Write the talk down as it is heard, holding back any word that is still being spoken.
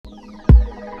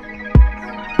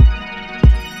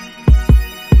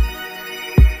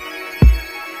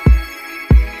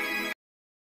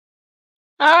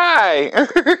Hi,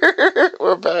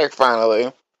 we're back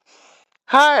finally.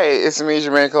 Hi, it's me,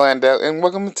 Jermaine Calandel, and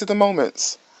welcome to the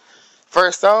Moments.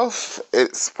 First off,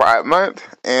 it's Pride Month,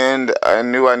 and I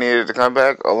knew I needed to come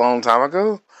back a long time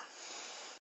ago.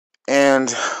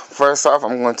 And first off,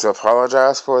 I'm going to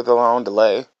apologize for the long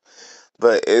delay,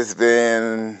 but it's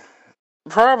been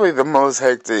probably the most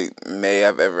hectic May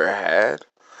I've ever had.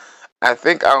 I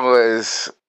think I was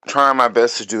trying my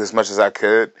best to do as much as I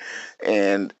could,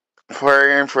 and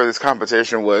preparing for this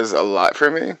competition was a lot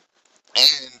for me.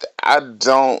 And I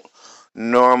don't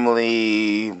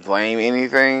normally blame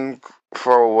anything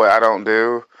for what I don't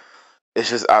do. It's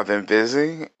just I've been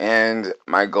busy, and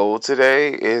my goal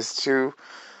today is to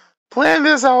plan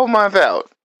this whole month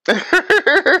out.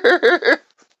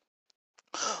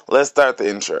 Let's start the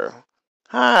intro.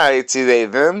 Hi to they,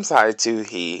 thems, hi to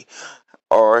he,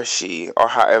 or she, or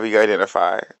however you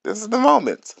identify. This is the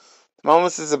Moments.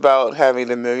 Moments is about having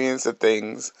the millions of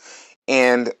things,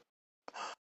 and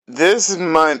this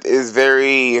month is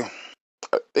very,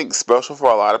 I think, special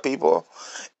for a lot of people,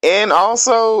 and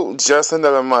also just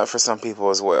another month for some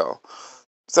people as well.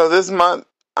 So this month,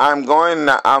 I'm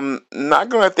not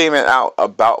going to theme it out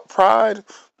about pride,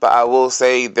 but I will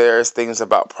say there's things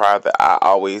about pride that I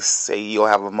always say you'll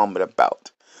have a moment about.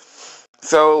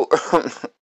 So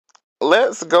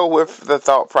let's go with the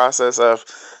thought process of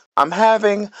I'm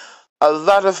having a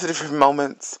lot of different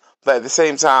moments, but at the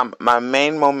same time, my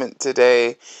main moment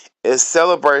today is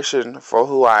celebration for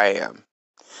who I am.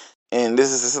 And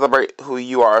this is to celebrate who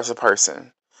you are as a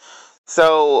person.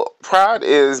 So, pride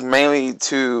is mainly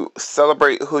to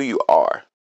celebrate who you are.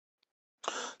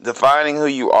 Defining who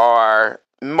you are,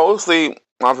 mostly,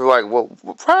 I feel like, well,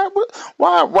 pride,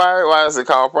 why is it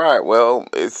called pride? Well,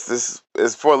 it's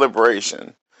for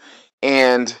liberation.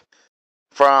 And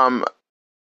from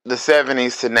the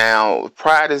 70s to now,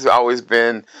 pride has always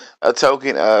been a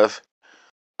token of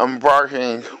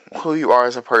embarking who you are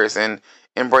as a person,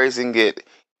 embracing it,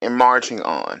 and marching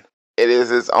on. It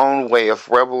is its own way of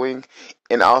rebelling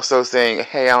and also saying,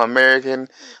 hey, I'm American,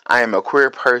 I am a queer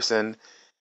person,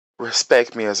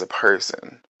 respect me as a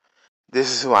person. This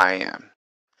is who I am.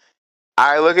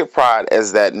 I look at pride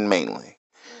as that mainly.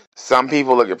 Some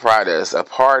people look at pride as a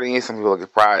party, some people look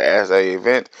at pride as an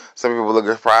event, some people look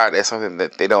at pride as something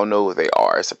that they don't know who they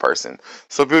are as a person.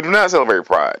 So people do not celebrate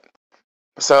pride.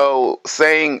 So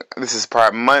saying this is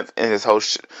Pride Month and this whole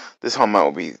month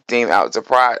will be themed out to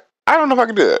Pride, I don't know if I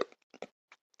can do it.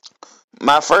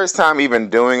 My first time even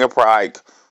doing a Pride,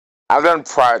 I've done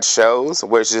Pride shows,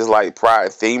 which is like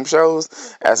Pride theme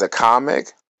shows as a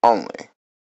comic only.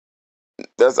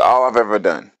 That's all I've ever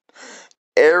done.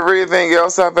 Everything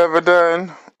else I've ever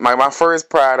done, my first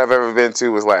Pride I've ever been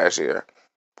to was last year.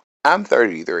 I'm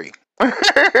 33.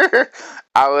 I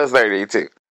was 32.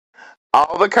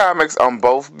 All the comics on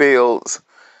both builds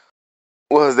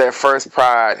was their first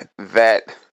Pride that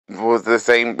was the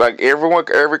same. Like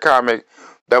every comic,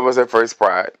 that was their first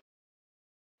Pride.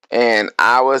 And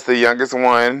I was the youngest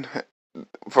one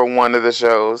for one of the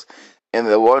shows. And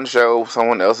the one show,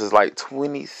 someone else is like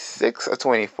 26 or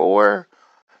 24.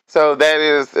 So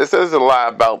it says a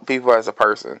lot about people as a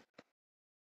person.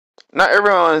 Not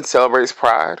everyone celebrates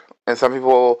Pride. And some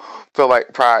people feel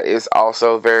like Pride is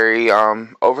also very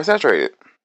oversaturated.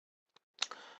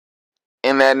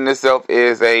 And that in itself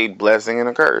is a blessing and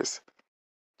a curse.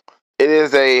 It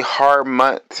is a hard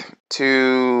month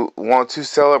to want to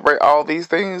celebrate all these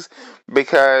things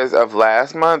because of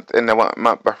last month and the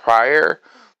month prior.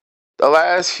 The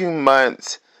last few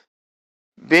months,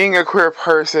 being a queer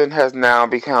person has now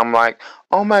become like,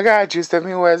 oh my God, you accept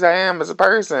me as I am as a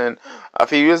person. A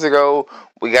few years ago,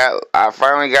 I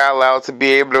finally got allowed to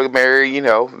be able to marry,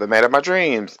 the man of my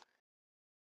dreams.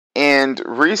 And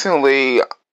recently,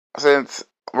 since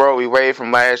Roe v. Wade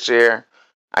from last year,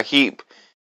 I keep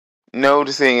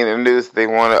noticing in the news that they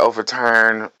want to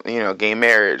overturn, gay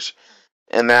marriage.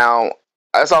 And now,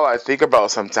 that's all I think about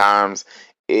sometimes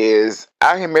is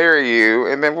I can marry you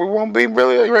and then we won't be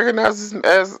really recognized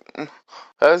as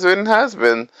husband and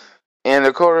husband in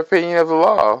the court opinion of the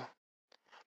law.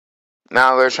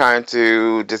 Now they're trying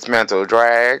to dismantle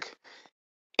drag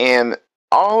and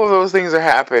all of those things are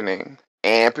happening.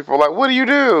 And people are like, what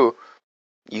do?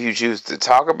 You choose to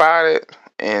talk about it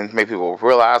and make people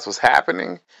realize what's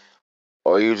happening,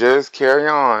 or you just carry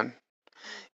on.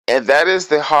 And that is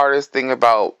the hardest thing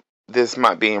about this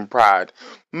month being Pride.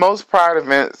 Most Pride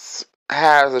events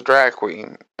has a drag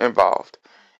queen involved.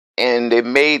 And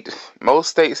most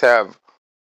states have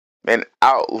been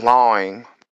outlawing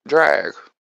drag.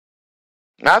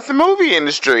 Not the movie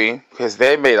industry, because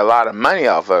they made a lot of money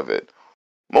off of it.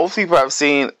 Most people have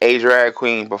seen a drag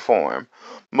queen perform.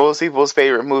 most people's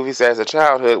favorite movies as a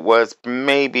childhood was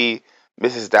maybe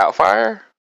Mrs. Doubtfire,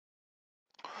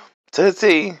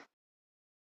 Tootsie.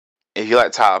 If you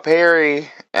like Tyler Perry,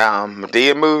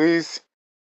 Madea movies,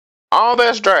 all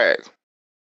that's drag.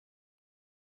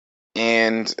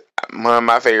 And one of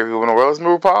my favorite people in the world is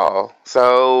RuPaul.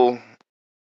 So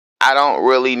I don't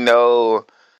really know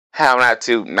how not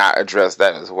to not address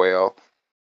that as well.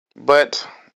 But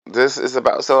this is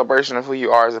about celebration of who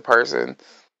you are as a person.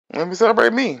 Let me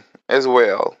celebrate me as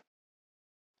well.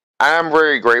 I am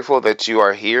very grateful that you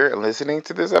are here and listening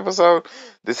to this episode.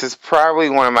 This is probably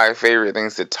one of my favorite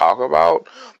things to talk about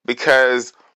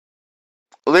because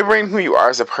liberating who you are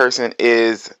as a person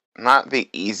is not the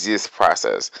easiest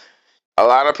process. A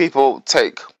lot of people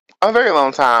take a very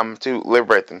long time to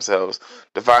liberate themselves,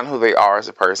 to find who they are as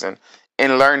a person,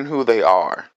 and learn who they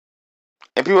are.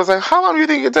 And people say, how long do you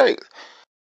think it takes?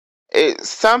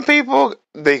 Some people,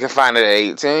 they can find it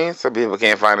at 18. Some people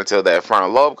can't find it until that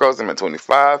frontal lobe grows them at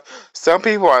 25. Some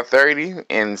people are 30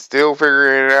 and still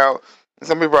figuring it out.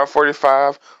 Some people are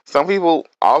 45. Some people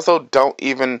also don't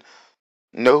even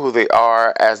know who they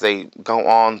are as they go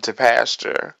on to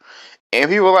pasture. And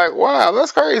people are like, wow,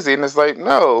 that's crazy. And it's like,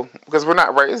 no, because we're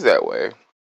not raised that way.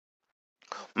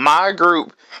 My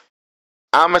group,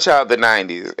 I'm a child of the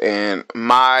 90s, and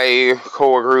my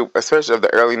core group, especially of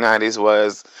the early 90s,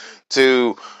 was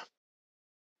to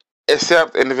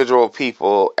accept individual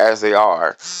people as they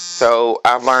are. So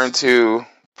I've learned to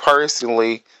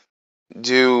personally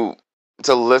to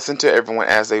listen to everyone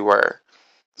as they were.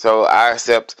 So I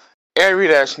accept every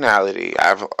nationality.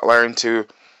 I've learned to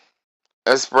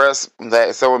express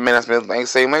that someone may not speak the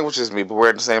same language as me, but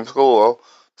we're in the same school,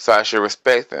 so I should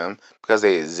respect them because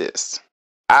they exist.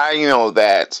 I know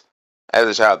that as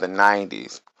a child of the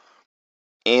 90s.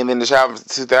 And in the child of the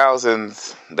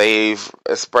 2000s, they've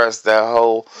expressed that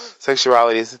whole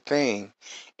sexuality is a thing.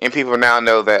 And people now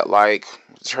know that, like,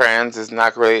 trans is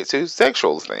not related to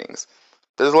sexual things.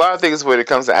 There's a lot of things when it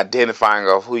comes to identifying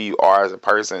of who you are as a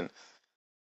person.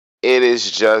 It is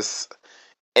just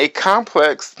a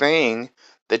complex thing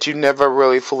that you never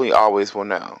really fully always will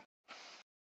know.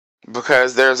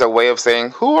 Because there's a way of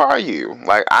saying, who are you?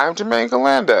 Like, I'm Jermaine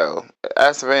Galando.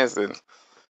 As for instance,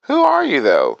 who are you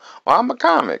though? Well, I'm a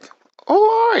comic. Who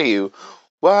are you?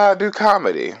 Well, I do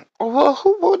comedy. Well,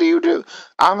 what do you do?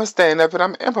 I'm a stand-up and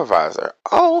I'm an improviser.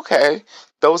 Oh, okay.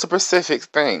 Those are specific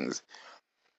things.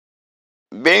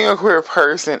 Being a queer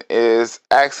person is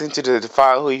asking to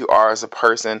define who you are as a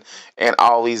person in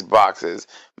all these boxes.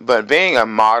 But being a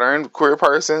modern queer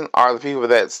person are the people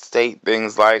that state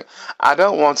things like, I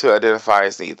don't want to identify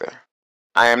as either.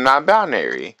 I am not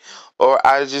binary. Or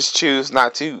I just choose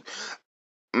not to.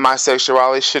 My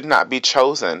sexuality should not be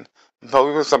chosen.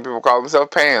 Some people call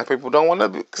themselves pan. People don't want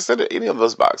to consider any of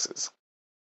those boxes.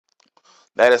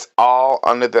 That is all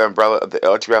under the umbrella of the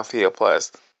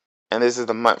LGBTQ+. And this is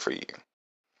the month for you.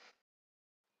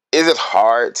 Is it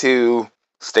hard to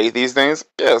state these things?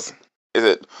 Yes. Is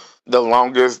it the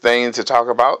longest thing to talk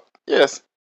about? Yes.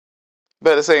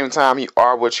 But at the same time, you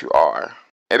are what you are.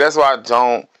 And that's why I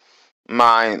don't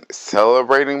mind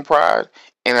celebrating pride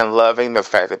and in loving the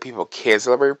fact that people can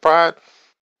celebrate pride.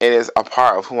 It is a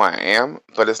part of who I am,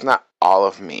 but it's not all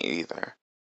of me either.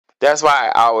 That's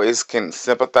why I always can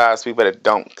sympathize with people that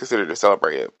don't consider to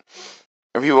celebrate it.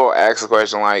 And people ask a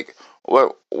question like,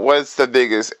 what's the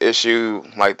biggest issue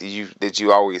like that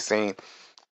you always seen?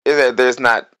 Is that there's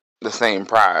not the same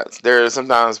prides. There are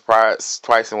sometimes prides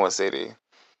twice in one city.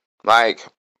 Like,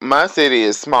 my city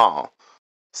is small.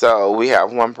 So we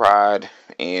have one pride,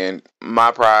 and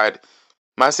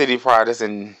my city pride is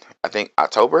in, I think,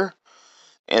 October.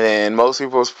 And then most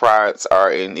people's prides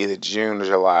are in either June or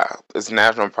July. It's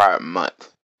National Pride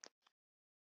Month.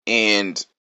 And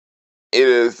it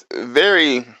is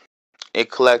very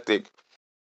eclectic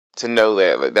to know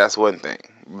that. Like, that's one thing.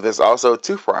 There's also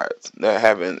two prides that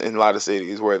happen in a lot of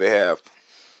cities where they have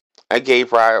a gay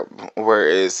pride where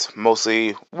it's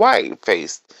mostly white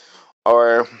faced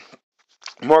or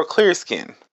more clear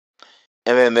skin.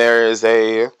 And then there is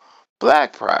a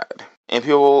black pride. And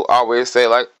people always say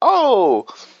like, oh,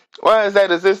 why is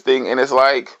that existing? And it's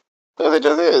like, because it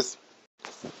just is.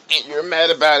 And you're mad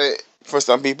about it for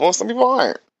some people, some people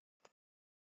aren't.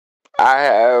 I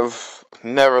have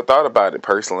never thought about it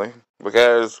personally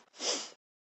because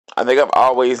I think I've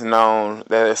always known that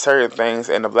there's certain things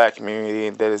in the black community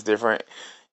that is different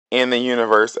in the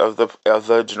universe of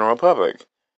the general public.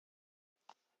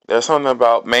 There's something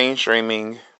about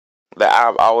mainstreaming that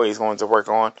I've always wanted to work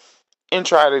on and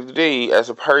try to do as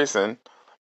a person.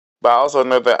 But I also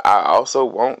know that I also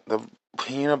want the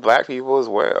opinion of black people as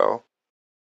well.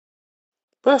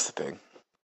 But that's the thing.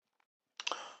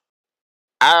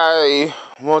 I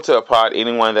want to applaud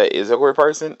anyone that is a queer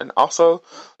person and also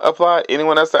applaud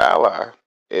anyone that's an ally.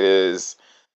 It is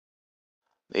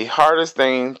the hardest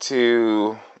thing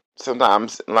to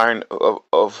sometimes learn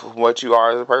of what you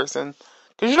are as a person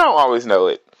because you don't always know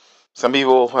it. Some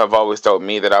people have always told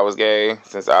me that I was gay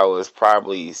since I was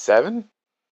probably 7,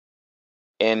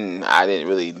 and I didn't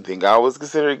really think I was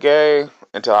considered gay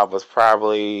until I was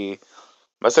probably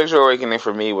my sexual awakening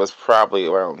for me was probably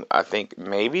around, I think,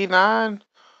 maybe 9.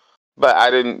 But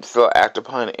I didn't still act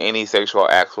upon any sexual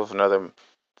acts with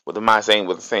with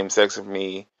the same sex of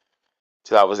me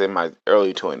till I was in my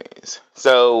early 20s.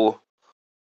 So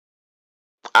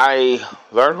I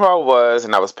learned who I was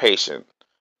and I was patient,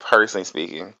 personally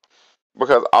speaking,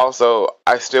 because also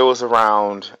I still was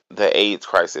around the AIDS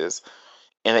crisis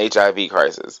and the HIV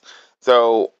crisis.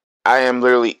 So I am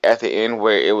literally at the end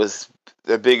where it was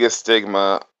the biggest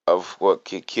stigma of what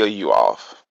could kill you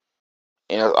off.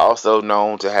 And it's also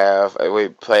known to have a way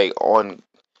plague on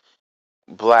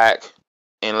black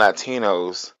and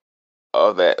Latinos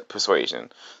of that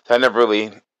persuasion. So I never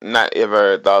really not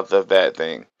ever thought of that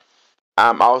thing.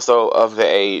 I'm also of the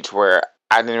age where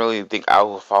I didn't really think I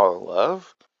would fall in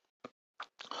love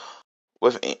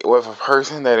with a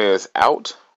person that is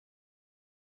out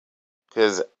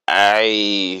because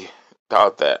I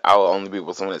thought that I would only be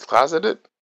with someone that's closeted.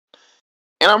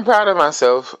 And I'm proud of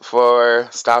myself for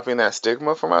stopping that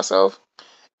stigma for myself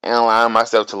and allowing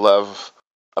myself to love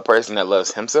a person that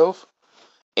loves himself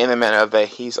in the manner that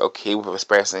he's okay with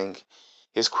expressing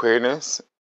his queerness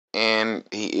and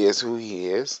he is who he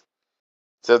is.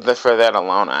 So for that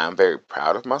alone, I am very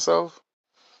proud of myself.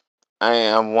 I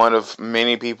am one of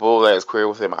many people that is queer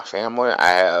within my family. I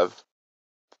have,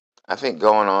 I think,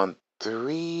 going on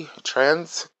 3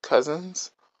 trans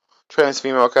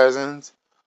female cousins.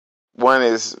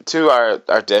 2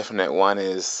 are definite. One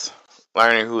is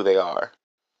learning who they are.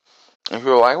 And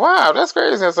people are like, wow, that's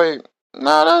crazy. It's like,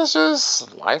 no, that's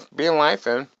just life being life.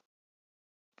 And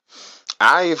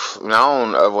I've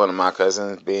known of one of my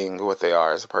cousins being what they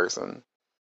are as a person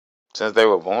since they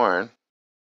were born.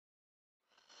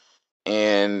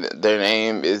 And their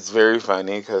name is very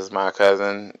funny because my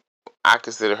cousin, I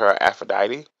consider her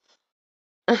Aphrodite.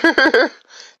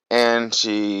 And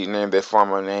she named their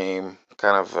former name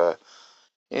kind of a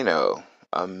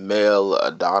male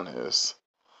Adonis.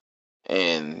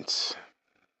 And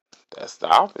that's the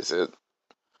opposite.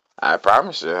 I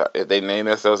promise you, if they name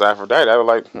themselves Aphrodite, I would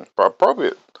like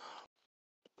appropriate.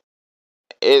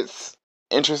 It's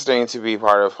interesting to be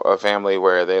part of a family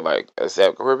where they like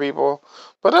accept queer people,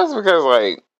 but that's because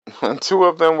like 2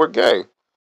 of them were gay.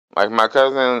 Like my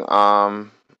cousin,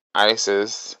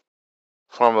 Isis,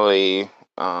 formerly,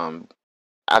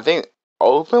 I think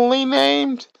openly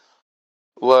named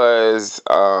was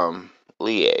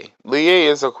Lie. Lie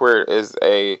is a queer is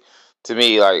a to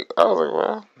me like I was like,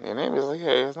 well, your name is Lie.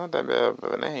 It's not that bad of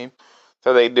a name.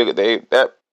 So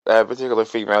that particular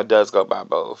female does go by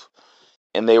both,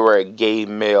 and they were a gay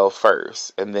male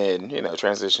first, and then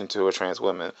transitioned to a trans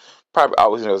woman. Probably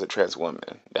always knows a trans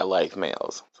woman that likes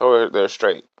males, so they're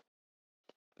straight.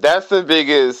 That's the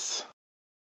biggest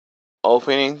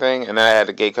opening thing, and then I had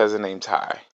a gay cousin named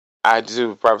Ty. I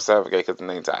do probably still have a gay cousin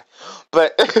named Ty,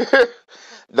 but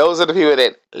those are the people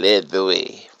that led the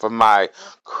way for my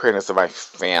queerness of my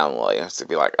family to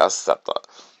be like accepted.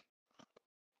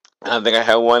 And I think I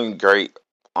had one great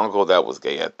uncle that was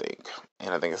gay, I think,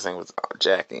 and I think his name was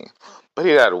Jackie, but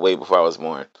he died way before I was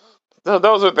born. So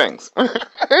those are things.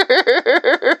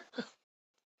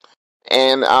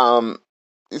 And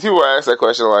people ask that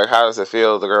question like, "How does it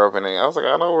feel the girl opening?" I was like,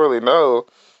 I don't really know.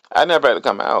 I never had to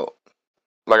come out.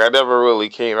 Like I never really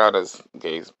came out as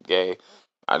gay. Gay.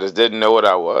 I just didn't know what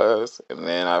I was, and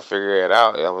then I figured it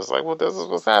out. And I was like, "Well, this is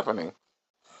what's happening."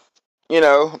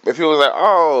 If people was like,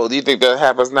 "Oh, do you think that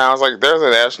happens now?" I was like, "There's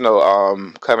a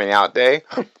national coming out day."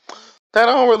 That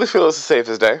I don't really feel is the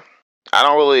safest day. I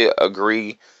don't really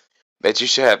agree that you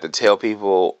should have to tell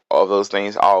people all those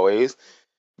things always.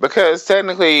 Because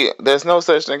technically, there's no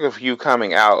such thing of you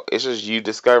coming out. It's just you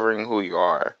discovering who you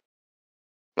are.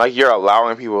 Like, you're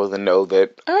allowing people to know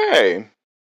that, hey,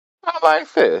 I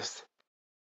like this.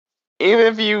 Even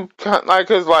if you,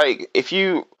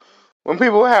 when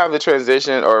people have the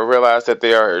transition or realize that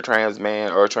they are a trans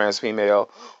man or a trans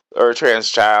female or a trans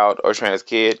child or trans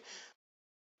kid,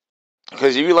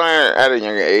 because you learn at a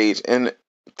younger age, and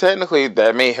technically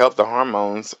that may help the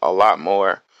hormones a lot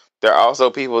more. There are also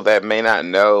people that may not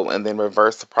know and then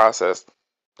reverse the process.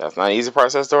 That's not an easy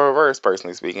process to reverse,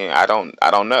 personally speaking. I don't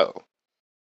know.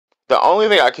 The only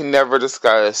thing I can never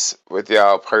discuss with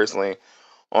y'all personally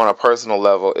on a personal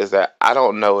level is that I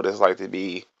don't know what it's like to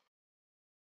be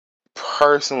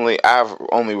personally, I have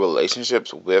only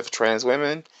relationships with trans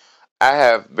women. I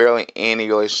have barely any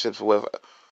relationships with.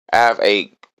 I have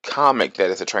a comic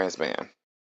that is a trans man.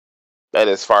 That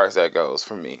as far as that goes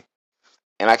for me.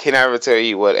 And I can never tell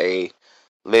you what a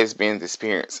lesbian's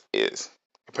experience is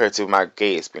compared to my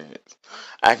gay experience.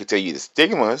 I can tell you the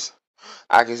stigmas.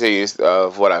 I can tell you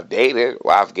of what I've dated.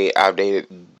 Well, I've dated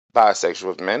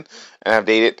bisexual men, and I've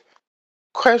dated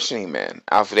questioning men.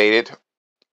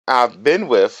 I've been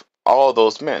with all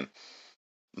those men.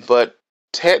 But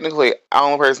technically, the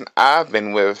only person I've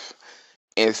been with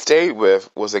and stayed with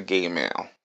was a gay male.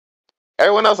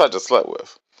 Everyone else I just slept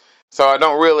with. So I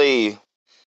don't really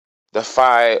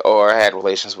defy or had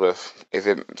relations with, if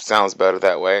it sounds better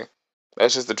that way.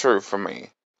 That's just the truth for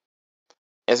me.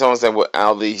 And someone said, "What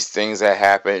all these things that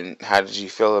happened? How did you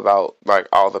feel about like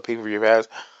all the people you've had?"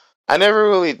 I never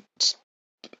really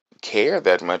cared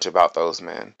that much about those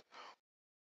men.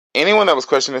 Anyone that was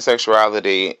questioning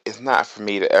sexuality is not for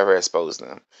me to ever expose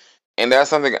them. And that's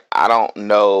something I don't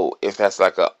know if that's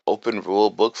like an open rule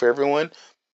book for everyone.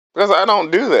 Because I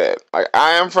don't do that. Like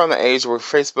I am from the age where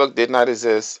Facebook did not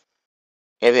exist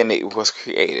and then it was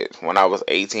created when I was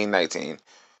 18, 19.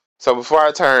 So before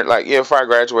I turned before I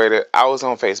graduated, I was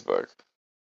on Facebook.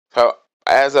 So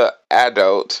as an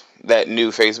adult that knew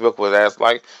Facebook was as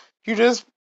like you just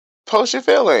post your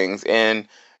feelings and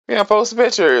post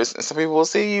pictures and some people will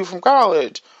see you from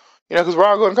college. Because we're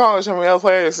all going to college from the other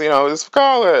place, it's for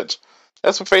college.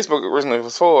 That's what Facebook originally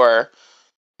was for.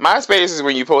 MySpace is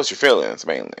when you post your feelings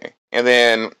mainly. And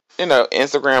then,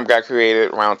 Instagram got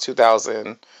created around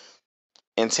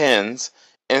 2010s.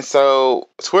 And so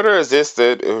Twitter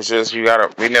existed. It was just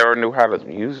we never knew how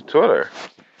to use Twitter.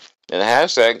 And the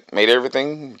hashtag made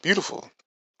everything beautiful.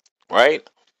 Right?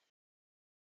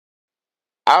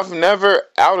 I've never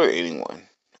outed anyone.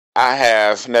 I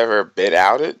have never been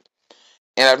outed.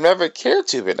 And I've never cared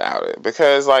to be outed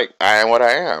because I am what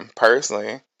I am,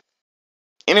 personally.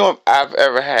 Anyone I've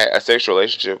ever had a sexual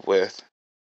relationship with,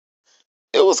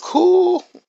 it was cool,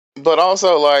 but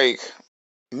also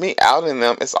me outing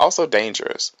them is also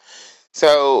dangerous.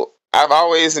 So I've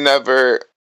always never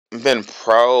been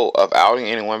pro of outing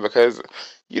anyone because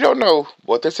you don't know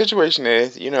what their situation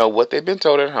is, what they've been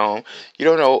told at home, you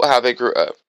don't know how they grew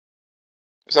up.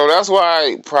 So that's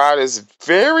why pride is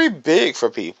very big for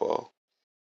people.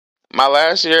 My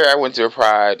last year I went to a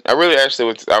pride. I went to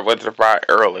the pride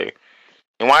early.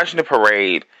 And watching the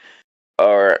parade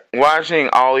or watching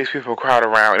all these people crowd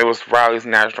around, it was Raleigh's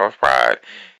National Pride,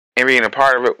 and being a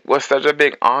part of it was such a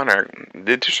big honor.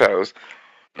 Did two shows,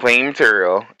 playing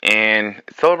material, and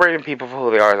celebrating people for who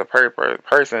they are as a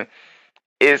person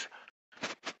is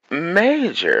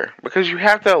major because you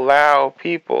have to allow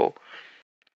people.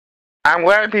 I'm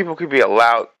glad people could be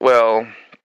allowed. Well,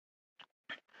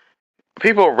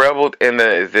 people rebelled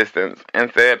into existence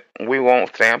and said, "We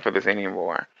won't stand for this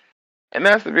anymore." And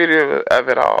that's the beauty of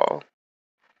it all.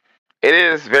 It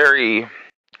is very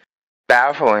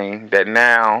baffling that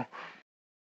now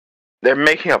they're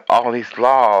making up all these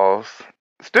laws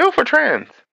still for trans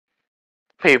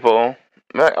people.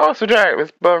 Like, oh, so drag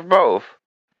is both.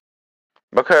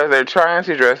 Because they're trying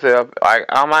to dress it up like,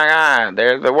 oh my god,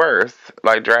 they're the worst,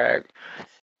 like drag.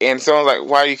 And someone's like,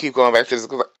 why do you keep going back to this?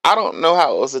 Because I don't know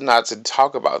how else not to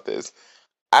talk about this.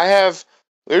 I have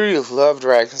literally loved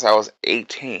drag since I was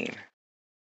 18.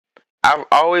 I've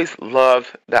always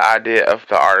loved the idea of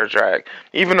the art of drag.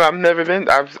 Even though I've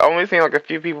only seen a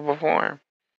few people perform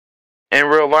in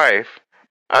real life.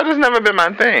 I've just never been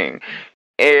my thing.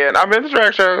 And I've been to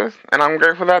drag shows, and I'm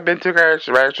grateful that I've been to drag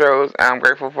shows, and I'm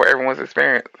grateful for everyone's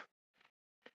experience.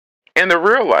 In the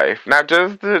real life, not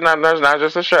just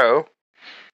a show,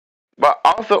 but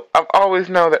also I've always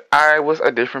known that I was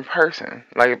a different person.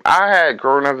 Like if I had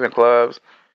grown up in clubs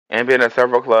and been in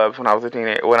several clubs when I was a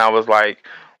teenager, when I was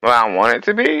when I wanted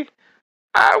to be,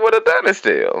 I would have done it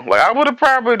still. Like I would have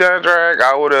probably done drag.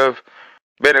 I would have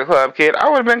been a club kid. I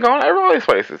would have been going to all these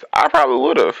places. I probably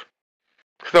would have.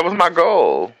 Because that was my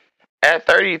goal. At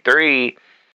 33,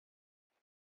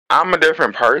 I'm a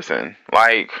different person.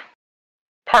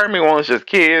 Part of me wants just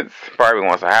kids. Part of me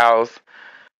wants a house.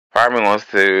 Part of me wants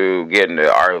to get in the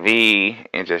RV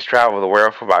and just travel the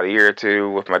world for about a year or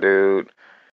two with my dude.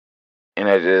 And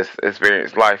I just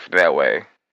experience life that way.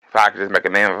 So I can just make a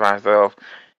name for myself.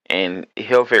 And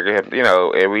he'll figure him,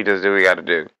 and we just do what we got to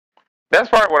do. That's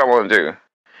part of what I want to do.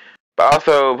 But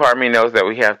also, part of me knows that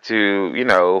we have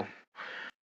to,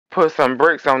 put some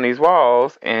bricks on these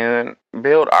walls and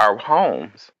build our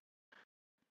homes.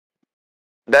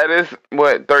 That is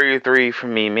what 33 for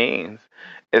me means.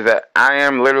 Is that I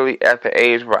am literally at the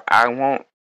age where I want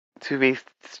to be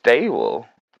stable.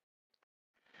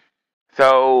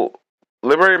 So,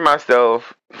 liberating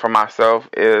myself from myself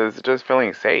is just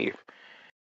feeling safe.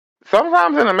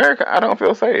 Sometimes in America, I don't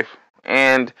feel safe.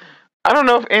 And I don't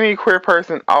know if any queer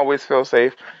person always feels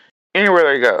safe anywhere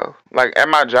they go. Like at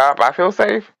my job, I feel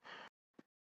safe.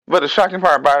 But the shocking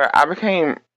part about it,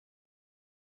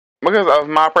 because of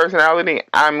my personality,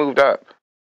 I moved up.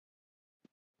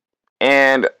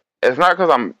 And it's not because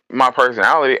I'm my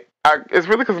personality, it's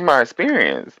really because of my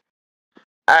experience.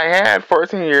 I had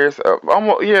 14 years of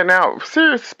almost, yeah, now,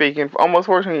 seriously speaking, almost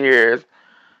 14 years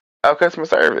of customer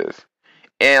service.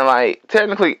 And like,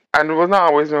 technically, I was not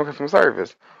always doing customer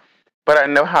service, but I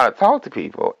know how to talk to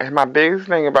people. And my biggest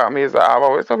thing about me is that I've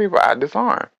always told people I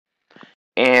disarm.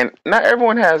 And not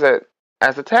everyone has that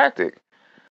as a tactic.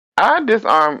 I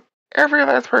disarm every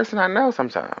last person I know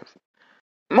sometimes.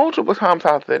 Multiple times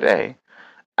out of the day.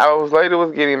 I was later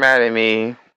was getting mad at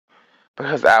me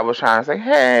because I was trying to say,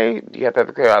 hey, you have to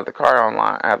clear out the car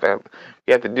online.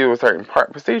 You have to do a certain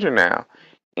procedure now.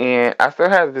 And I still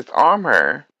had to disarm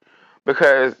her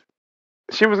because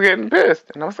she was getting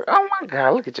pissed. And I was like, oh my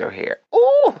God, look at your hair.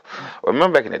 Ooh.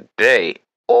 Remember back in the day.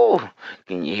 Ooh,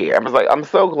 can you hear? I was like, I'm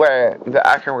so glad that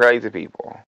I can relate to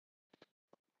people.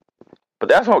 But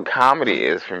that's what comedy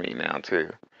is for me now, too.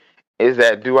 Is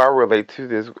that do I relate to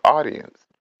this audience?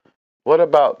 What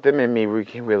about them and me we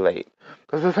can relate?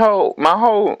 Because my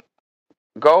whole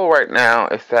goal right now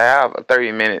is to have a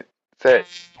 30-minute set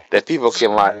that people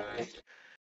can like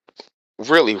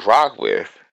really rock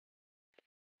with.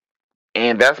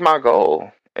 And that's my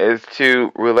goal, is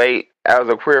to relate as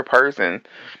a queer person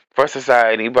for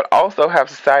society, but also have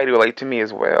society relate to me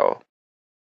as well.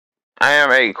 I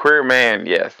am a queer man,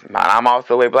 yes. I'm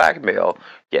also a black male,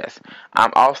 yes.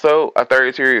 I'm also a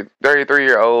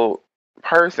 33-year-old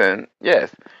person,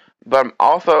 yes. But I'm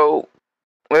also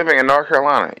living in North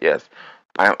Carolina, yes.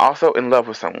 I am also in love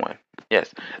with someone,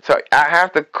 yes. So I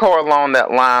have to go along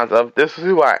that lines of this is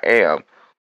who I am.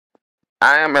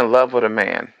 I am in love with a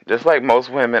man, just like most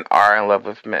women are in love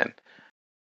with men.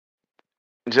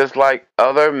 Just like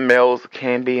other males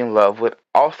can be in love with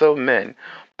also men.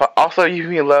 But also you can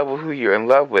be in love with who you're in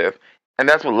love with. And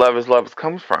that's what love is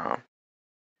comes from.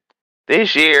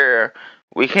 This year,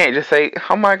 we can't just say,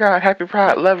 oh my God, happy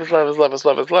pride, love is love is love is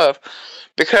love is love.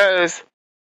 Because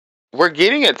we're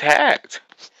getting attacked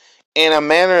in a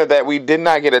manner that we did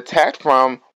not get attacked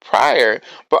from prior.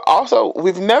 But also,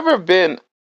 it's never been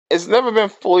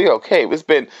fully okay. It's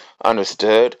been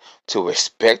understood to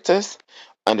respect us,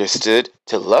 understood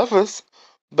to love us.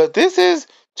 But this is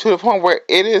to the point where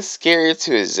it is scary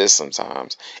to exist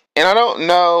sometimes. And I don't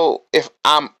know if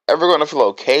I'm ever going to feel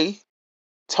okay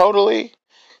totally.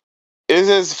 It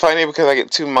is funny because I get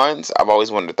 2 months. I've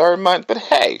always wanted a third month. But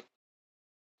hey,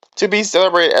 to be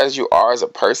celebrated as you are as a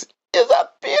person is a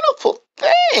beautiful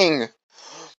thing.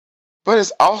 But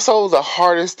it's also the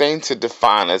hardest thing to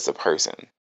define as a person.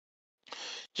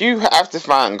 You have to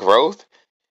find growth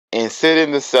and sit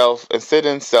in self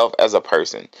as a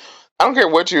person. I don't care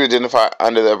what you identify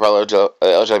under the umbrella of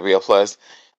LGBT plus.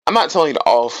 I'm not telling you to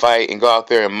all fight and go out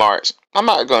there and march. I'm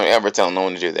not going to ever tell no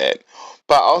one to do that.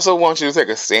 But I also want you to take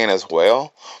a stand as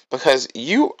well, because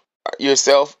you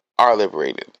yourself are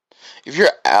liberated. If you're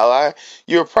an ally,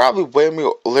 you're probably way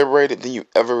more liberated than you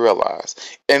ever realize.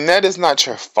 And that is not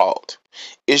your fault.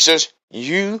 It's just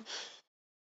you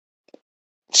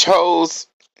chose,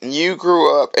 you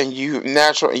grew up, and your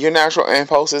natural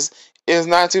impulses is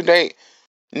not to date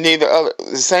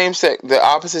the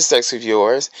opposite sex of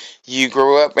yours. You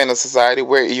grew up in a society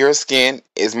where your skin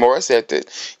is more accepted.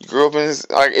 You grew up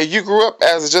if you grew up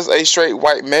as just a straight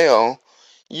white male,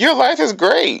 your life is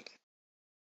great.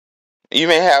 You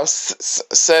may have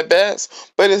setbacks,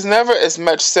 but it's never as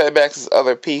much setbacks as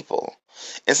other people.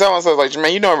 And someone says, like,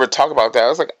 man, you don't ever talk about that. I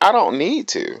was like, I don't need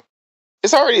to.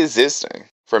 It's already existing.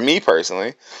 For me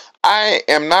personally, I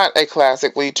am not a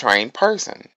classically trained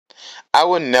person. I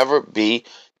would never be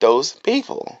those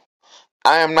people.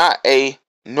 I am not a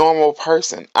normal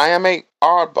person. I am a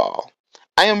oddball.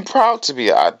 I am proud to be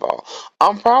an oddball.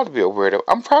 I'm proud to be a weirdo.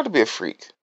 I'm proud to be a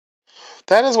freak.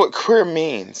 That is what queer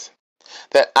means.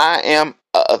 That I am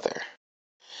other.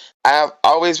 I have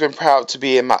always been proud to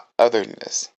be in my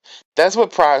otherness. That's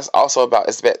what pride is also about,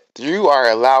 is that you are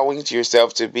allowing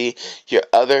yourself to be your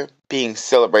other, being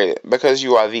celebrated because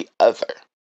you are the other.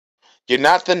 You're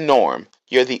not the norm,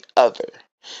 you're the other.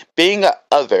 Being a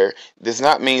other does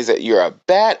not mean that you're a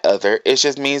bad other. It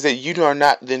just means that you are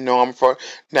not the norm for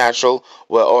natural,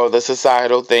 or the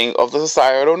societal thing of the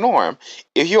societal norm.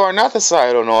 If you are not the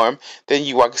societal norm, then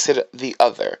you are considered the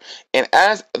other. And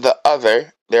as the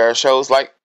other, there are shows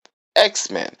like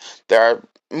X-Men. There are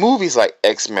movies like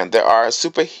X-Men. There are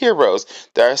superheroes.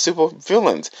 There are super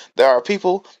villains. There are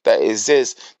people that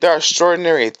exist. There are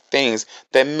extraordinary things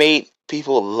that made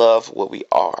people love what we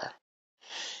are.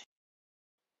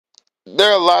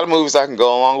 There are a lot of movies I can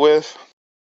go along with,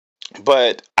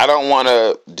 but I don't want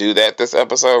to do that this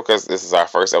episode because this is our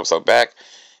first episode back,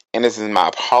 and this is my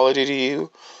apology to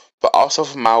you, but also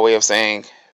for my way of saying,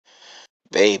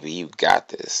 baby, you got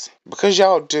this. Because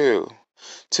y'all do.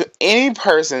 To any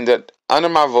person that under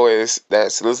my voice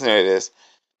that's listening to this,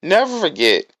 never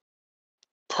forget,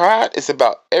 pride is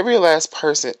about every last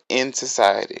person in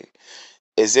society.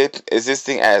 Is it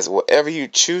existing as whatever you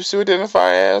choose to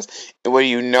identify as, and what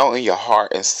you know in your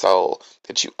heart and soul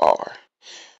that you are.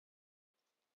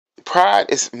 Pride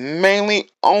is mainly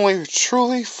only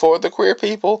truly for the queer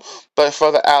people, but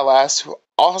for the allies who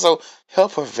also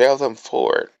help propel them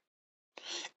forward.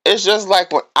 It's just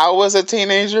like when I was a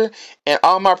teenager and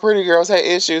all my pretty girls had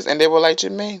issues and they were like,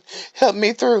 Jermaine, help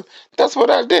me through. That's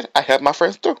what I did. I helped my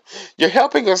friends through. You're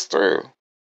helping us through.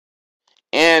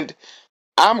 And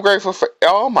I'm grateful for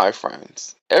all my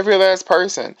friends, every last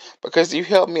person, because you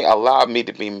helped me, allow me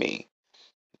to be me.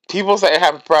 People say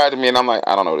happy pride to me and I'm like,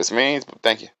 I don't know what this means, but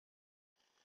thank you.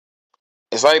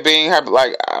 It's like being happy,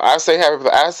 like I said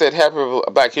happy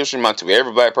Black History Month to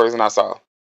every black person I saw.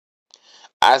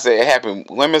 I said happy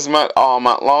Women's Month all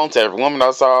month long to every woman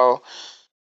I saw.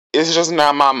 It's just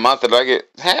not my month that I get,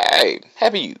 hey,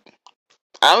 happy you.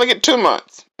 I only get 2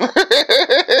 months.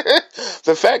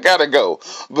 The fat gotta go.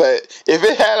 But if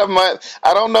it had a month,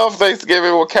 I don't know if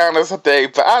Thanksgiving will count as a day,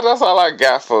 but that's all I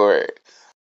got for it.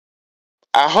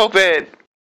 I hope that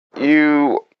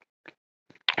you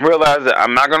realize that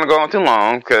I'm not going to go on too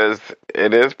long because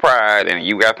it is Pride and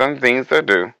you got some things to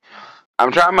do.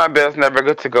 I'm trying my best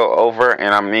never to go over,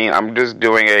 and I'm just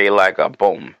doing a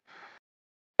boom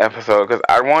episode because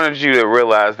I wanted you to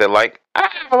realize that I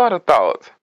have a lot of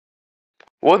thoughts.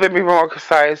 Will they be more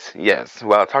concise? Yes.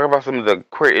 Will I talk about some of the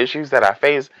queer issues that I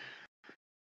face?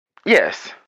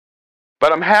 Yes.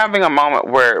 But I'm having a moment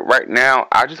where right now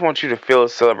I just want you to feel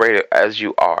celebrated as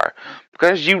you are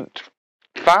because you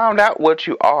found out what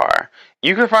you are.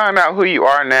 You can find out who you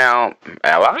are now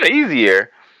a lot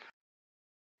easier.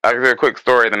 I'll give you a quick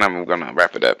story, then I'm gonna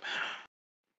wrap it up.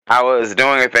 I was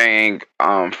doing a thing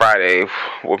Friday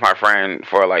with my friend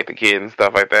for the kids and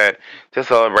stuff like that to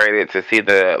celebrate it, to see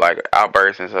the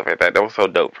outbursts and stuff like that. That was so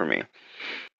dope for me.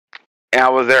 And I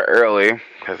was there early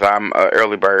because I'm an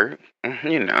early bird.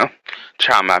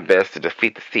 Trying my best to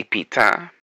defeat the CP time.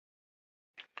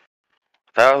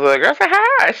 So I was like, I said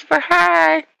hi. She's like,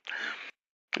 hi.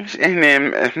 And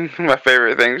then my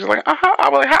favorite thing, she's like, I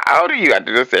was like, how old are you? I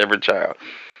do this to every child.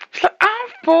 She's like, I'm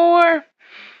 4.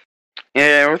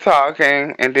 And we're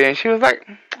talking, and then she was like,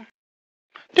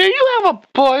 do you have a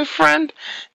boyfriend?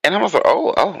 And I was like,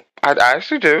 I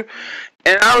actually do.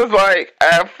 And I was like,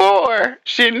 at 4,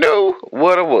 she knew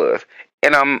what it was.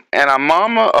 And her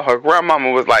mama or her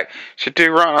grandmama was like, she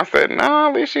too wrong. I said, no,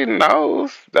 at least she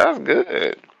knows. That's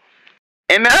good.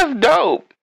 And that's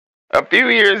dope. A few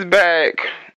years back,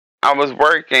 I was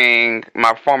working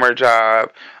my former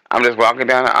job. I'm just walking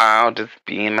down the aisle, just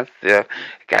being myself.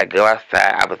 Gotta go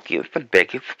outside. I was getting some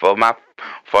baggies for my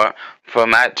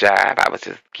job. I was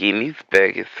just getting these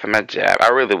baggies for my job. I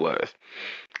really was.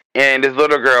 And this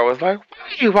little girl was like,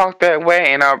 why do you walk that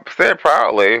way? And I said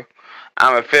proudly,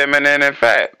 I'm a feminine and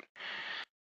fat.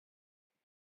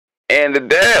 And the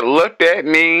dad looked at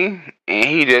me, and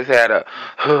he just had a,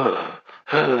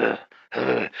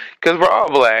 because we're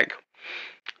all black.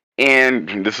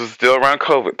 And this was still around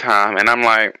COVID time. And I'm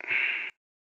like,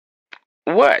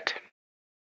 what?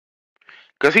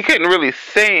 Because he couldn't really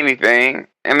say anything.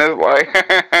 And it's like,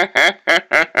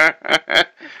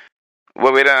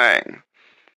 what we done?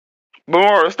 But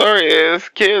more of the story is,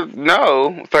 kids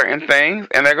know certain things,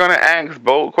 and they're going to ask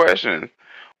bold questions.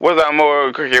 Was I more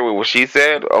okay with what she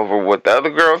said over what the other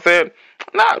girl said?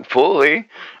 Not fully.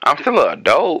 I'm still an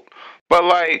adult. But,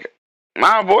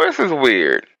 my voice is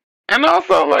weird. And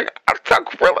also, I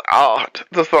talk really odd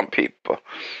to some people.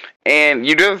 And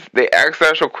they ask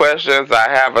actual questions. I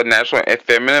have a natural and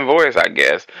feminine voice, I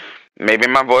guess. Maybe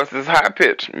my voice is high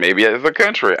pitched. Maybe it's a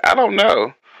country. I don't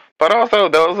know. But also,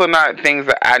 those are not things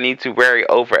that I need to worry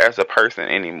over as a person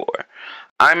anymore.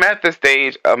 I'm at the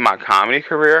stage of my comedy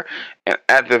career and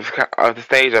at the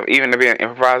stage of even being an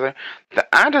improviser that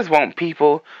I just want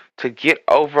people to get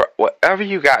over whatever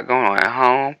you got going on at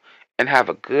home and have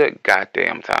a good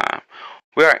goddamn time.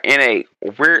 We are in a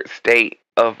weird state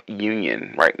of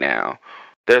union right now.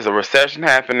 There's a recession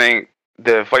happening,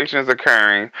 the inflation is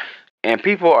occurring, and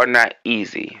people are not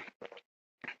easy.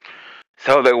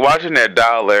 So they're watching their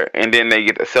dollar, and then they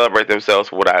get to celebrate themselves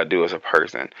for what I do as a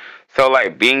person. So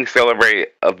like being celebrated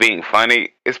of being funny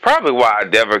is probably why I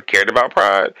never cared about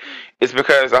Pride. It's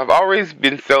because I've always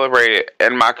been celebrated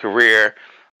in my career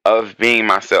of being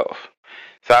myself.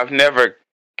 So I've never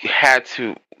had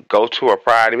to go to a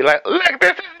Pride and be like, "Look,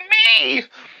 this is me,"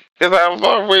 because I've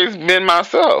always been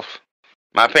myself.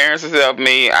 My parents have helped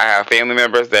me. I have family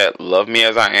members that love me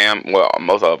as I am. Well,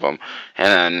 most of them. And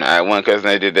then I one cousin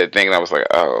they did that thing, and I was like,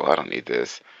 "Oh, I don't need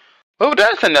this." Well,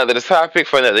 that's another topic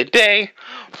for another day.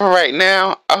 For right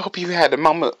now, I hope you had a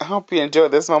moment. I hope you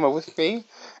enjoyed this moment with me,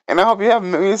 and I hope you have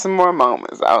maybe some more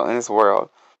moments out in this world.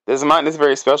 This month is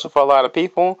very special for a lot of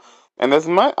people, and this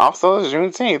month also is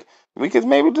Juneteenth. We could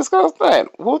maybe discuss that.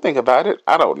 We'll think about it.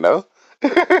 I don't know.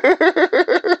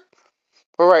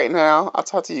 For right now, I'll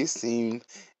talk to you soon.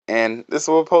 And this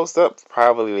will post up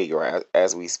probably later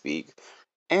as we speak.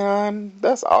 And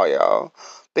that's all, y'all.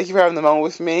 Thank you for having the moment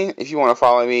with me. If you want to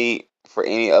follow me for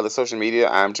any other social media,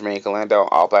 I'm Jermaine Calando on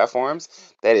all platforms.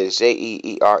 That is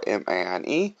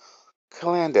JeeRmane.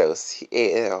 Calando,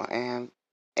 CAL and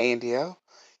ANDO.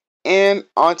 And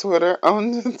on Twitter,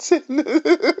 on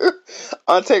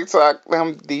on TikTok,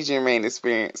 I'm the Jermaine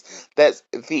Experience. That's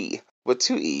the with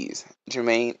two E's,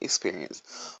 Jermaine Experience.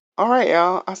 All right,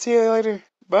 y'all. I'll see you later.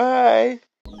 Bye.